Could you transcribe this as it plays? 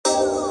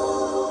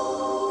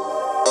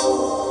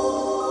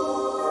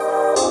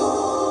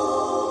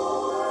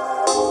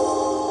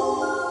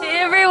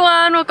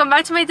welcome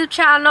back to my YouTube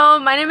channel.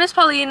 My name is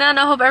Paulina and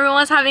I hope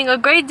everyone's having a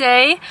great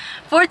day.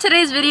 For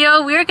today's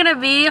video, we're gonna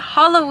be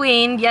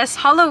Halloween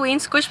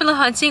Squishmallow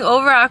hunting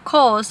over at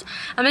Kohl's.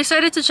 I'm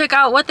excited to check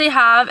out what they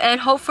have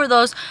and hope for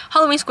those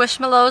Halloween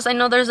Squishmallows. I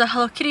know there's a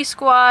Hello Kitty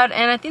squad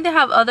and I think they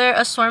have other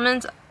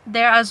assortments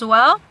there as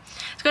well.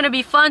 It's going to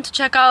be fun to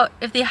check out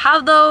if they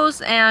have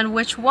those and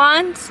which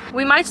ones.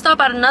 We might stop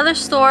at another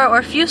store or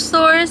a few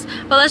stores,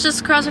 but let's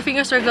just cross our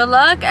fingers for good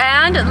luck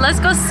and let's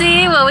go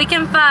see what we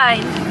can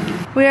find.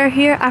 We are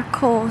here at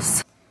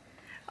Kohl's.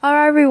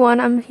 Alright everyone,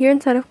 I'm here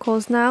inside of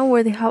Kohl's now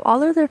where they have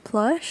all of their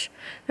plush.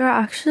 There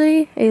are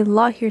actually a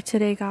lot here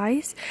today,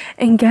 guys.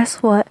 And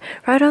guess what?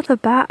 Right off the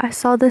bat, I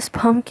saw this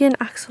pumpkin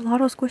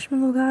axolotl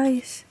squishmallow,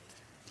 guys.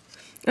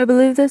 I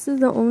believe this is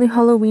the only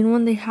Halloween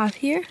one they have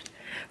here.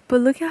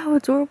 But look at how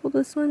adorable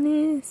this one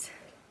is.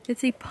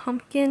 It's a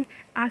pumpkin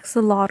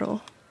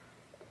axolotl.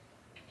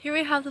 Here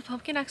we have the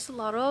pumpkin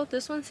axolotl.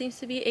 This one seems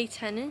to be a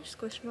 10-inch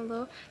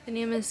squishmallow. The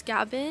name is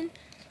Gavin.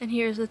 And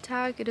here's the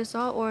tag. It is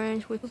all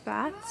orange with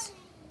bats.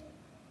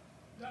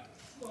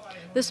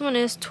 This one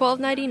is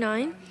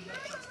 $12.99.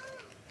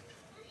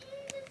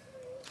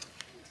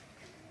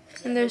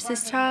 And there's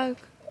this tag.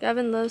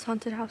 Gavin loves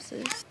haunted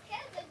houses.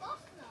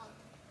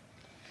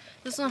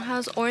 This one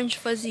has orange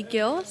fuzzy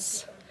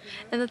gills.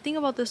 And the thing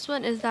about this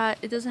one is that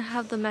it doesn't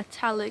have the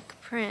metallic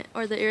print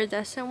or the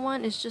iridescent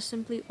one. It's just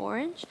simply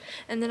orange.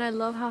 And then I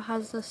love how it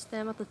has the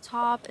stem at the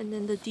top and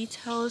then the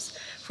details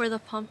for the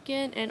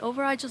pumpkin. And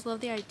overall, I just love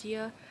the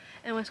idea.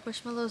 And when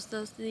Squishmallows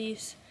does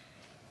these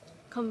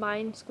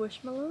combined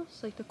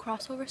Squishmallows, like the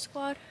crossover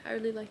squad, I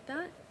really like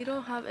that. We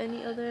don't have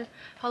any other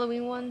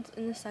Halloween ones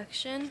in this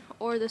section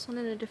or this one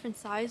in a different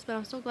size, but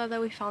I'm so glad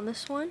that we found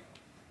this one.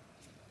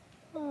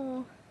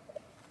 Oh.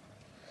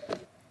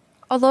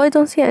 Although I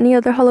don't see any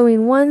other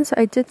Halloween ones,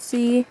 I did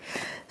see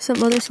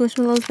some other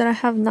Squishmallows that I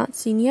have not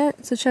seen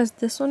yet, such as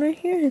this one right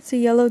here. It's a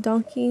yellow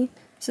donkey.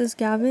 This is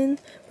Gavin,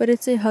 but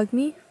it's a Hug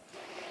Me.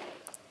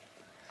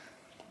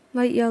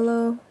 Light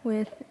yellow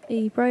with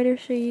a brighter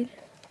shade.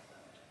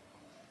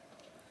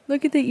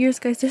 Look at the ears,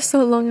 guys. They're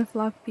so long and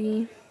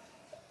floppy.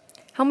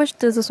 How much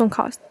does this one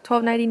cost?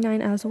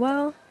 $12.99 as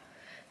well.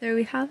 There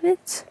we have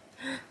it.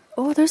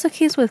 Oh, there's a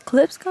case with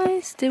clips,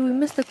 guys. Did we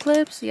miss the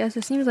clips? Yes,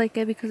 it seems like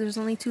it because there's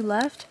only 2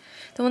 left.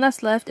 The one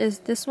that's left is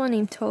this one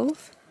named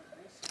Tove.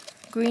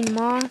 Green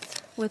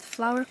moth with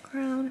flower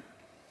crown.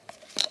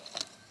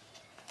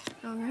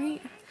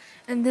 Alright.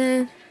 And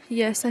then,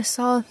 yes, I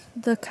saw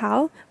the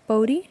cow,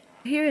 Bodhi.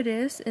 Here it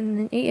is in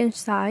an 8-inch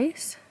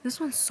size. This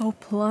one's so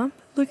plump.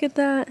 Look at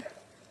that.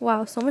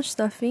 Wow, so much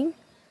stuffing.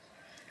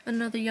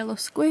 Another yellow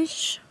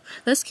squish.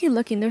 Let's keep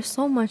looking. There's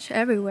so much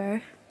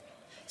everywhere.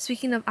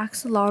 Speaking of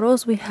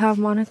axolotls, we have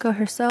Monica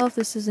herself.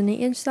 This is an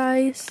 8-inch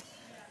size.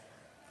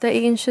 The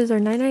 8 inches are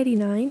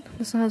 $9.99.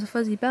 This one has a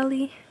fuzzy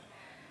belly.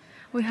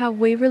 We have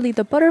Waverly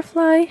the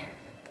butterfly.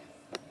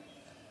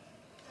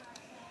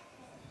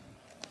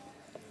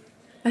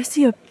 I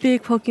see a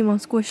big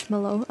Pokemon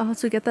Squishmallow. I'll have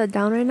to get that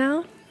down right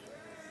now.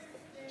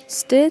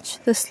 Stitch,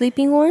 the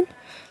sleeping one,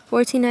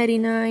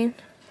 $14.99.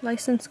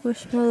 Licensed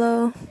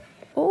Squishmallow.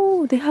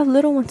 Oh, they have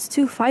little ones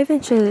too, 5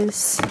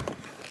 inches.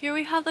 Here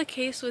we have the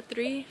case with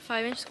 3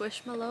 5-inch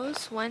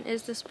Squishmallows. One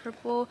is this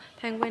purple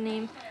penguin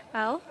named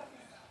Belle.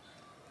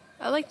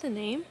 I like the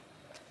name.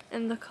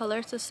 And the color,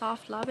 it's a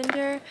soft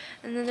lavender.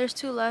 And then there's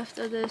 2 left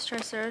of this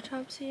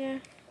Triceratops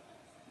here.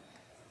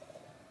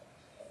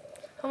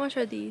 How much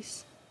are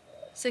these?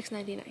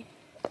 $6.99.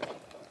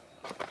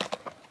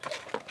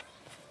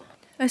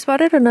 I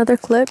spotted another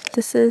clip.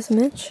 This is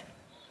Mitch.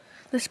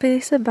 Let's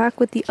place it back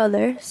with the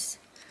others.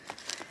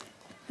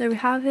 There we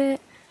have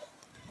it.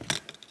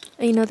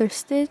 Another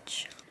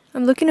Stitch.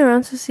 I'm looking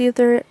around to see if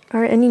there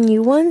are any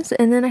new ones,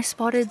 and then I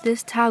spotted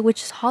this tag,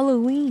 which is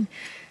Halloween.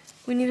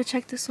 We need to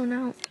check this one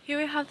out. Here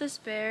we have this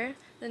bear.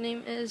 The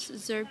name is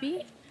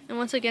Zerby, and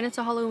once again it's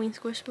a Halloween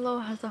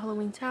Squishmallow. It has the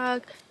Halloween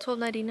tag,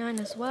 $12.99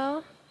 as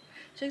well.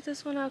 Check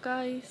this one out,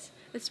 guys.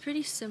 It's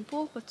pretty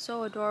simple but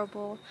so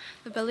adorable.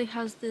 The belly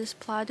has this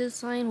plaid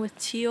design with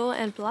teal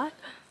and black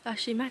that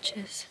actually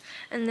matches,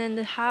 and then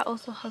the hat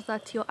also has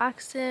that teal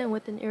accent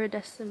with an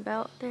iridescent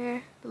belt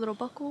there, the little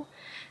buckle,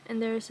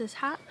 and there's his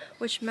hat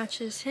which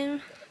matches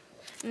him,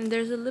 and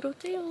there's a little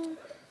tail.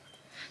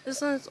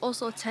 This one is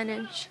also a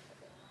 10-inch.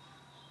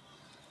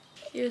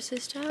 Here's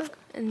his tag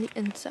and the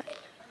inside.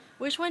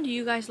 Which one do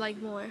you guys like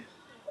more?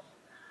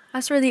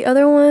 As for the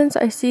other ones,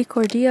 I see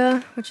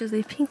Cordia, which is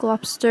a pink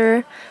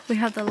lobster. We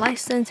have the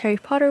licensed Harry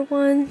Potter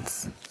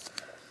ones.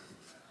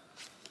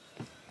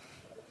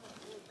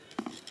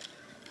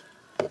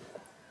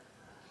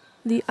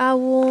 The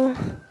owl,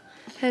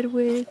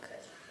 Hedwig.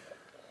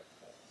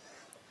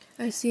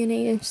 I see an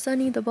 8-inch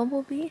Sunny, the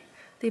bumblebee,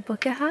 the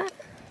bucket hat.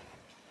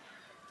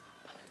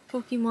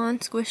 Pokemon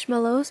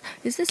Squishmallows.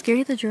 Is this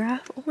Gary the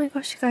giraffe? Oh my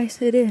gosh,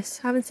 guys, it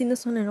is. I haven't seen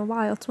this one in a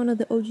while. It's one of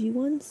the OG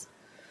ones.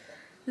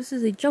 This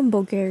is a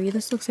Jumbo Gary.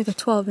 This looks like a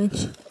 12-inch.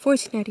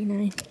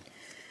 $14.99.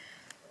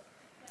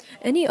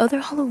 Any other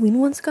Halloween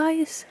ones,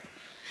 guys?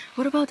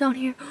 What about down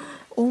here?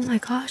 Oh my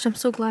gosh, I'm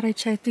so glad I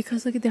checked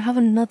because look, they have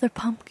another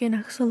pumpkin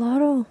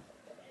axolotl.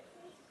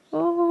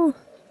 Oh.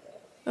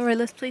 Alright,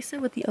 let's place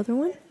it with the other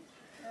one.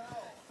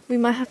 We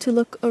might have to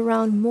look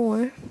around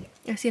more.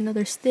 I see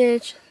another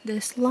Stitch,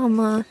 this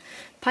llama,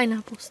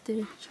 pineapple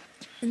Stitch,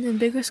 and then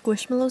bigger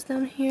Squishmallows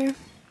down here.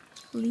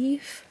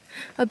 Leaf,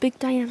 a big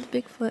Diane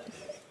Bigfoot.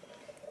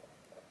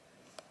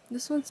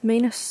 This one's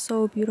mane is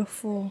so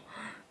beautiful.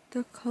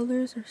 The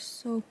colors are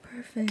so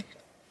perfect.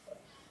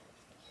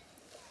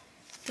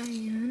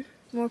 Diane,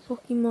 more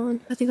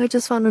Pokemon. I think I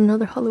just found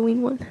another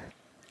Halloween one.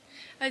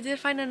 I did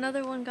find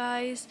another one,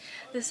 guys.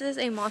 This is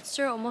a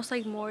monster, almost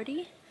like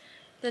Morty.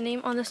 The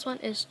name on this one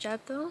is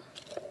Jeb though.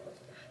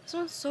 This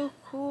one's so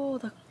cool.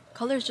 The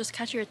colors just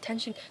catch your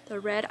attention. The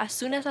red, as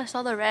soon as I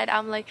saw the red,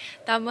 I'm like,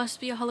 that must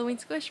be a Halloween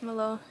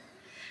Squishmallow.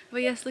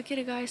 But yes, look at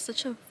it, guys.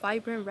 Such a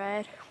vibrant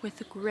red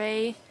with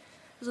gray.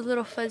 There's a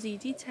little fuzzy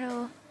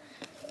detail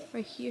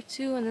right here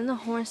too. And then the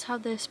horns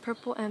have this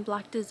purple and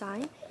black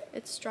design.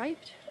 It's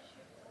striped.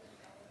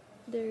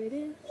 There it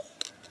is.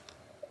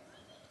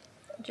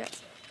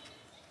 Jet.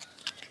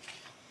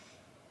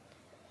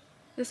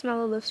 This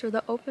mallow lives for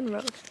the open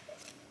road.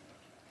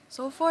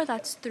 So far,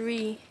 that's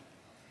 3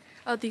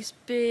 of these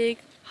big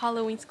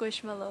Halloween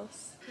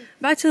Squishmallows.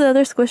 Back to the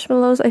other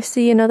Squishmallows, I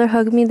see another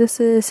Hug Me. This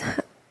is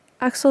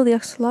Axel the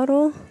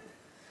Axolotl.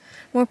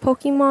 More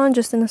Pokemon,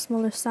 just in a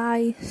smaller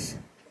size.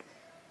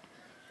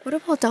 What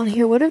about down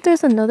here? What if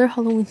there's another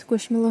Halloween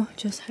Squishmallow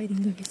just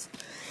hiding, guys?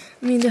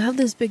 I mean, they have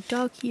this big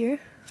dog here.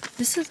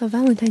 This is a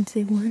Valentine's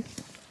Day one.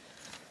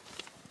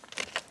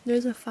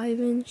 There's a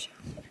 5-inch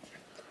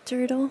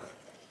turtle.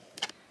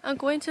 I'm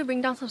going to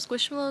bring down some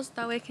Squishmallows,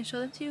 that way I can show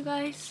them to you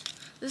guys.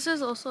 This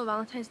is also a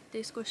Valentine's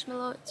Day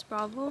Squishmallow. It's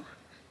Bravo,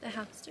 the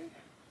hamster.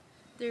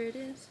 There it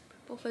is,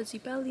 purple fuzzy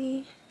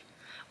belly.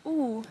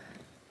 Ooh,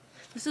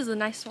 this is a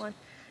nice one.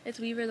 It's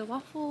Weaver the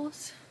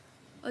Waffles.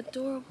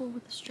 Adorable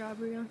with the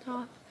strawberry on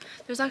top.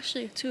 There's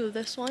actually 2 of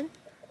this one.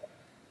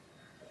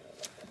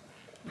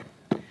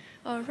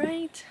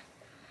 Alright,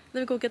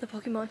 let me go get the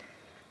Pokemon.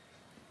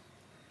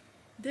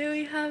 There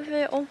we have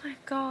it. Oh my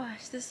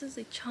gosh, this is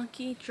a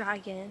chunky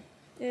dragon.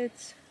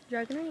 It's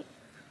Dragonite.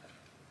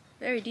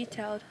 Very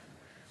detailed.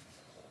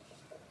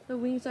 The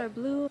wings are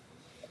blue.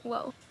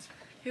 Whoa.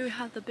 Here we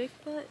have the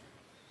Bigfoot.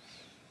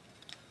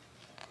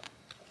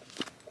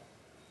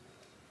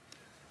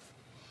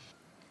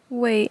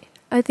 Wait,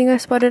 I think I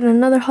spotted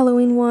another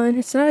Halloween one.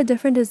 It's not a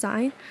different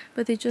design,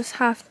 but they just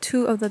have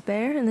 2 of the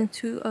bear and then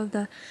 2 of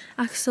the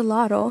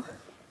axolotl.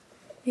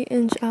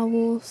 8-inch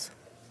owls.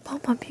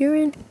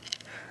 Pom-Pom-Purin.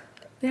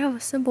 They have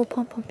a simple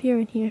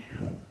Pom-Pom-Purin here.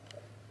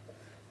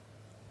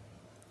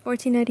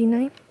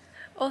 $14.99.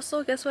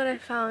 Also, guess what I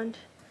found?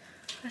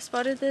 I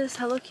spotted this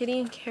Hello Kitty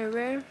and Care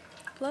Bear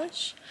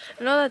plush.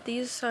 I know that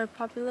these are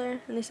popular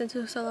and they tend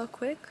to sell out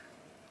quick.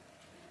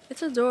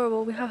 It's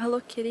adorable. We have Hello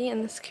Kitty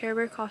in this Care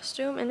Bear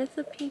costume, and it's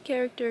a pink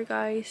character,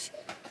 guys.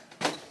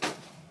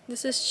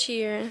 This is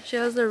Cheer. She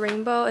has the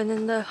rainbow and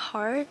then the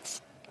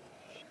hearts.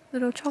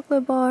 Little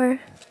chocolate bar,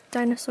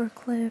 dinosaur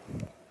clip.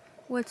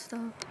 What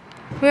stuff?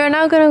 We are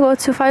now gonna go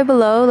to Five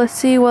Below. Let's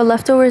see what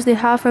leftovers they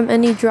have from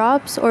any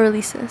drops or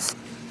releases.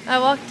 I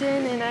walked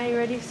in and I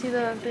already see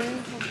the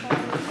bin.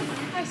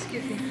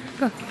 Excuse me.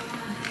 Go.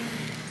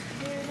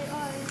 Here they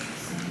are.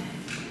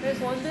 There's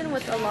one bin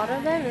with a lot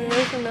of them, and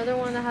there's another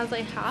one that has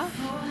like half.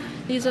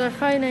 These are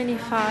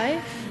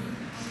 $5.95.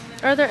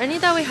 Are there any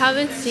that we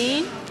haven't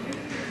seen?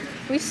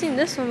 We've seen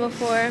this one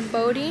before,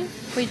 Bodhi.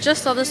 We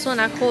just saw this one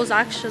at Kohl's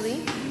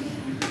actually.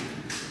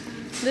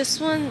 This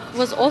one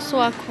was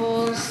also at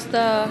Kohl's,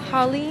 the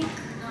holly.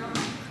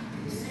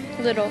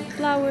 Little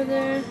flower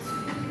there.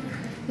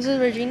 This is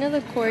Regina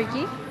the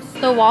Corgi.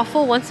 The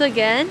waffle once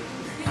again.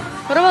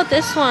 What about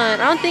this one?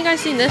 I don't think I've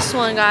seen this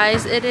one,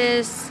 guys. It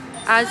is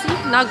Azzy,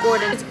 not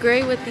Gordon. It's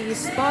gray with these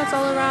spots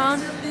all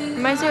around.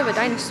 Reminds me of a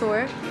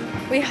dinosaur.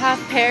 We have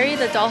Perry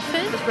the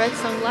dolphin with red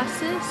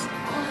sunglasses.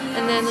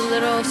 And then the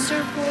little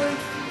surfboard.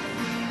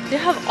 They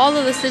have all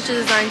of the Stitch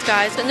designs,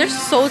 guys. And they're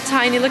so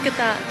tiny. Look at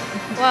that.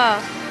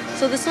 Wow.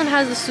 So this one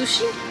has the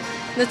sushi.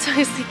 That's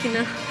why it's sticking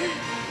out.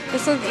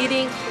 This one's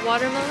eating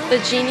watermelon. The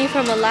genie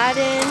from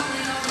Aladdin.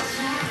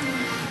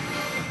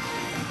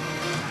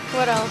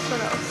 What else?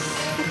 What else?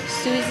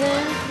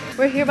 Susan.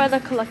 We're here by the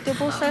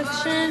collectible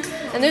section.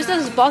 And there's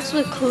this box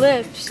with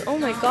clips. Oh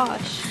my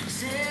gosh.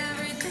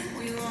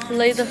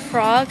 Lay the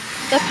Frog.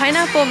 The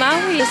Pineapple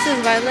Maui. This is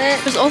Violet.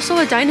 There's also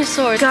a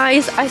dinosaur.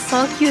 Guys, I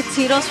saw cute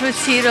Tito's for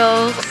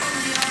Tito's.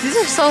 These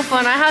are so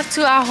fun. I have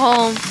 2 at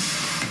home.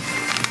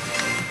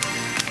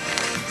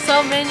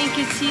 So many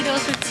cute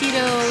Tito's for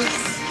Tito's.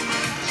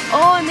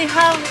 Oh, and they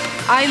have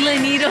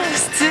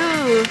Islanitos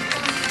too.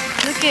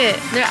 Look it.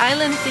 They're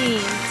island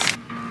themed.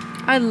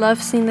 I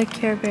love seeing the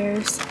Care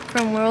Bears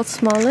from World's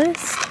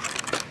Smallest.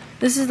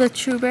 This is the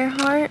True Bear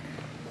heart.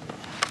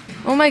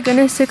 Oh my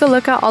goodness, take a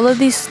look at all of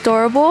these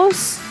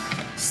Doorables.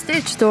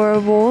 Stitch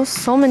Doorables.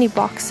 So many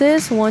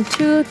boxes. 1,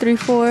 2, 3,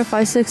 4,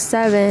 5, 6,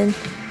 7.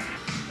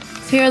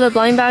 Here are the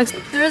blind bags.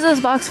 There's this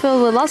box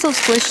filled with lots of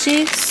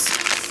squishies.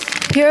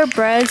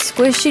 purebred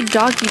squishy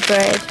doggy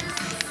bread.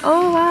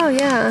 Oh wow,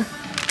 yeah.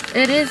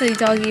 It is a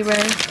doggy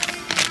bread.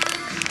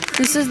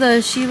 This is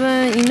the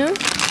Shiba Inu.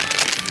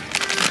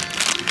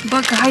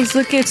 But guys,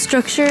 look, it's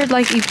structured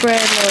like a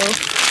bread loaf.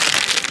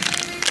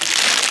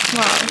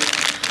 Wow,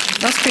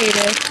 that's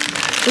creative.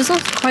 This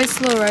one's quite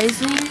slow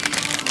rising.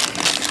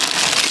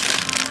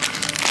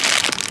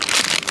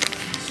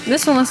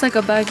 This one looks like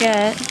a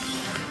baguette.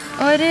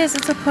 Oh, it is.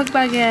 It's a pug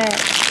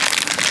baguette.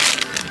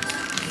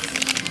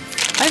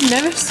 I've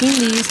never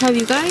seen these. Have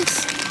you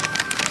guys?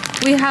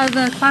 We have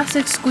the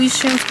classic squeeze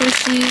shrimp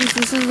squishies.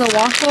 This is the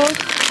waffle.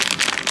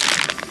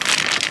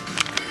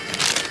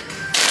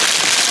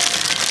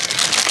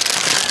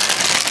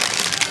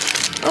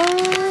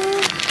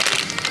 Oh,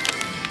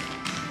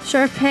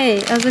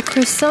 Sharpay as a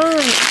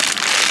croissant.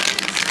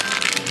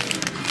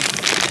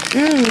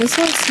 This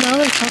one smells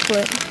like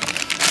chocolate.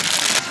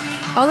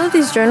 All of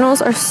these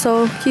journals are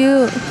so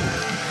cute.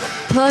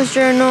 Plush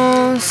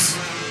journals.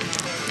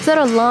 Is that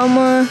a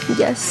llama?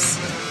 Yes.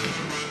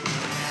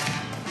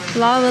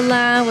 Lava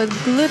lamp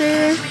with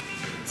glitter.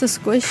 It's a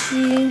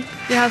squishy.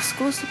 We have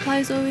school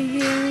supplies over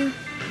here.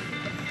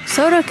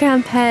 Soda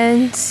can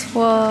pens.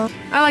 Whoa.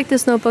 I like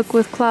this notebook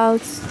with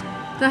clouds.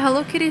 The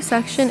Hello Kitty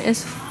section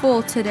is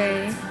full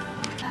today.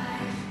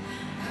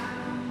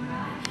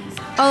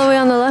 All the way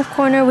on the left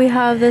corner we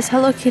have this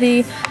Hello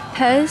Kitty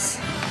Pez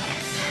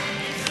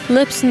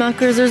lip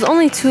smackers. There's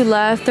only 2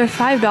 left. They're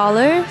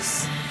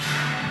 $5.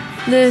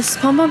 This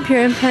Pom Pom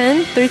Pure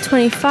pen,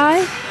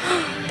 $3.25.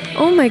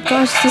 Oh my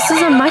gosh, this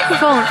is a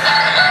microphone.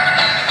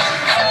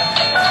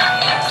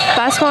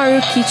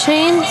 Basketball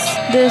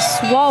keychains. This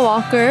wall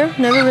walker,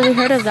 never really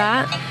heard of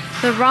that.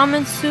 The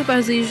ramen soup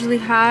as they usually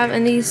have,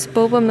 and these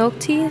boba milk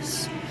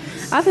teas.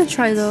 I haven't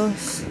tried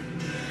those.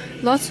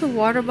 Lots of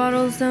water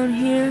bottles down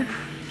here.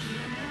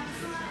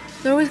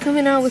 They're always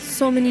coming out with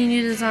so many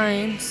new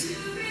designs.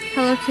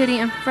 Hello Kitty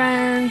and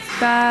Friends,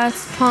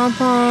 bats, Pom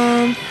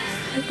Pom,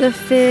 the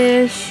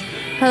fish,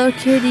 Hello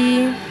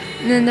Kitty,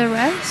 and then the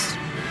rest.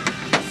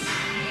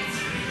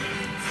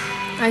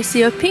 I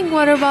see a pink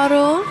water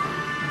bottle.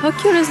 How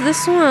cute is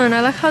this one?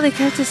 I like how they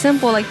kept it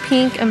simple, like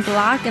pink and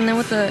black, and then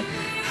with the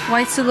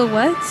white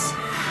silhouettes.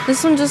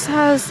 This one just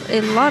has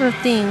a lot of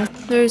things.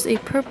 There's a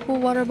purple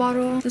water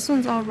bottle. This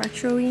one's all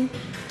retro-y.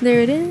 There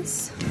it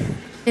is.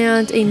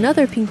 And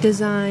another pink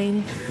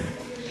design.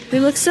 They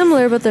look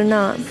similar, but they're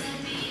not.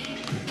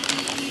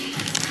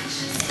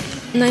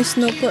 Nice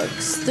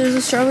notebooks. There's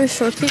a strawberry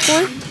shortcake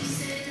one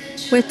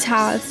with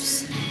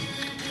tabs.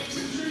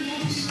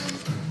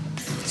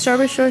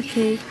 Strawberry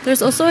shortcake.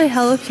 There's also a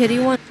Hello Kitty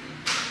one.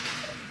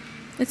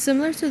 It's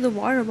similar to the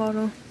water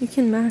bottle. You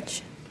can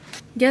match.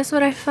 Guess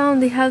what I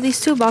found? They have these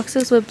 2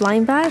 boxes with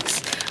blind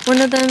bags. One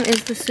of them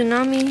is the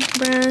Tsunami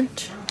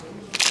brand.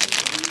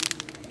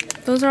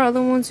 Those are all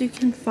the ones you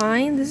can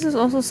find. This is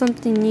also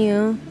something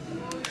new.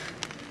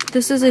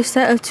 This is a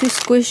set of 2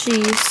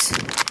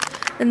 squishies.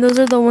 And those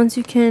are the ones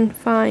you can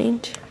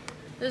find.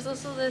 There's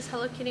also this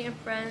Hello Kitty and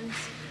Friends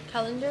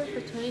calendar for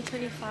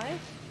 2025.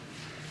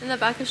 In the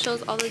back it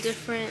shows all the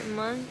different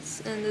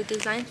months and the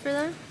designs for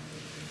them.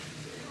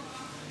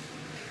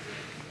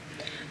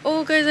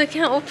 Oh guys, I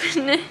can't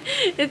open it.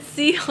 It's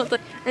sealed.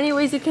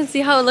 Anyways, you can see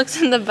how it looks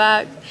in the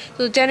back.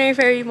 So January,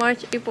 February,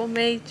 March, April,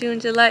 May, June,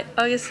 July,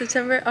 August,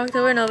 September,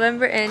 October,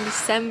 November, and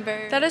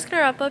December. That is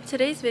gonna wrap up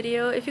today's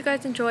video. If you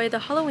guys enjoyed the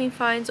Halloween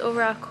finds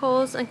over at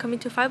Kohl's and coming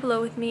to Five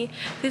Below with me,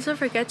 please don't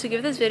forget to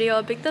give this video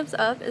a big thumbs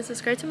up and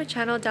subscribe to my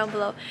channel down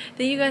below.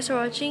 Thank you guys for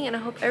watching, and I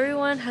hope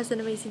everyone has an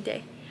amazing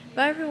day.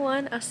 Bye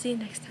everyone, I'll see you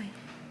next time.